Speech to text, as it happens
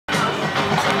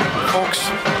folks,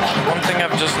 one thing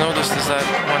I've just noticed is that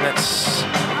when it's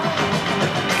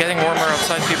getting warmer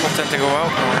outside, people tend to go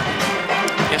out more.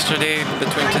 Yesterday,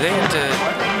 between today and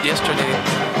yesterday,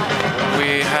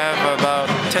 we have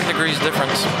about 10 degrees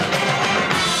difference.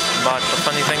 But the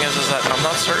funny thing is that I'm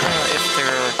not certain if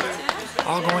they're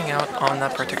all going out on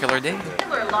that particular day.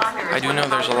 I do know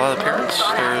there's a lot of parents.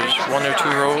 There's 1 or 2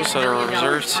 rows that are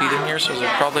reserved seating here, so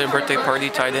there's probably a birthday party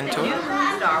tied into it.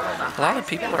 A lot of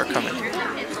people are coming.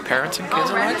 Parents and kids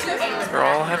alike. They're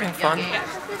all having fun.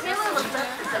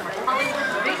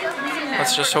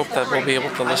 Let's just hope that we'll be able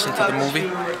to listen to the movie.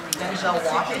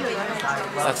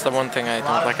 That's the one thing I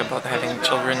don't like about having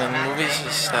children in movies,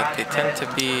 is that they tend to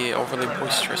be overly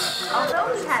boisterous.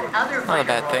 Not a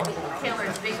bad thing.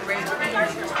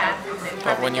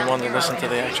 But when you want to listen to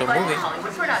the actual movie,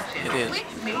 it is.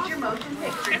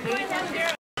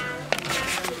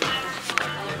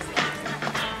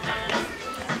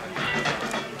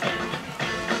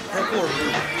 Purple or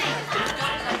blue?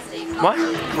 What?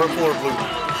 Purple or blue?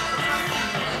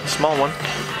 Small one.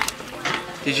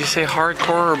 Did you say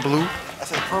hardcore or blue? I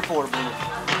said purple or blue.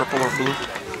 Purple or blue?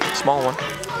 Small one.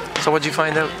 So what'd you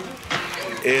find out?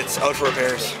 It's out for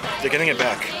repairs. They're getting it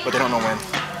back, but they don't know when.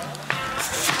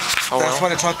 Oh, that's well.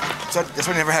 That's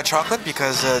why they never had chocolate,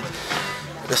 because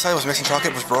the side was mixing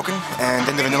chocolate was broken, and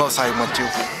then the vanilla side went too.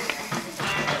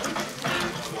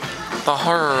 The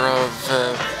horror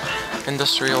of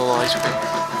industrial ice cream.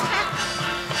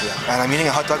 Yeah. And I'm eating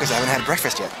a hot dog because I haven't had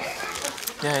breakfast yet.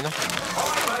 Yeah, I know.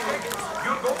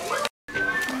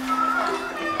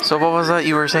 So what was that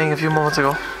you were saying a few moments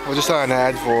ago? I just saw an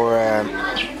ad for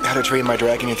how to train my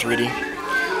dragon in 3D.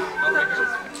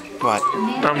 What?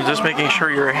 I'm just making sure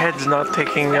your head's not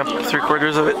taking up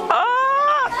 3/4 of it.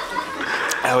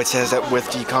 Ah! Oh, it says that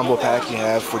with the combo pack you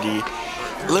have for the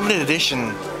limited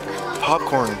edition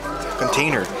popcorn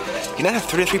container, you can now have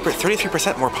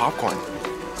 33% more popcorn.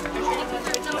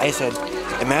 I said,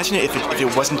 imagine if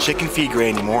it wasn't chicken feed gray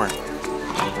anymore,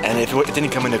 and if it didn't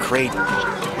come in a crate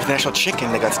with an actual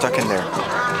chicken that got stuck in there.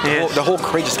 Yes. The whole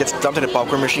crate just gets dumped in the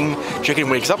popcorn machine. Chicken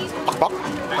wakes up.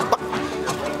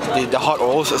 The hot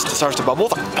oil starts to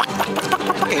bubble.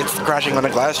 It's crashing on the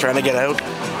glass, trying to get out.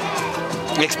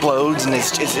 It explodes, and it's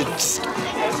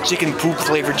chicken poop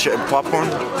flavored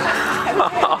popcorn.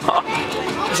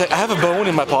 It's like, I have a bone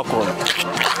in my popcorn.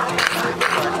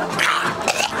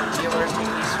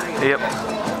 Yep.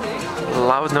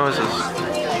 Loud noises.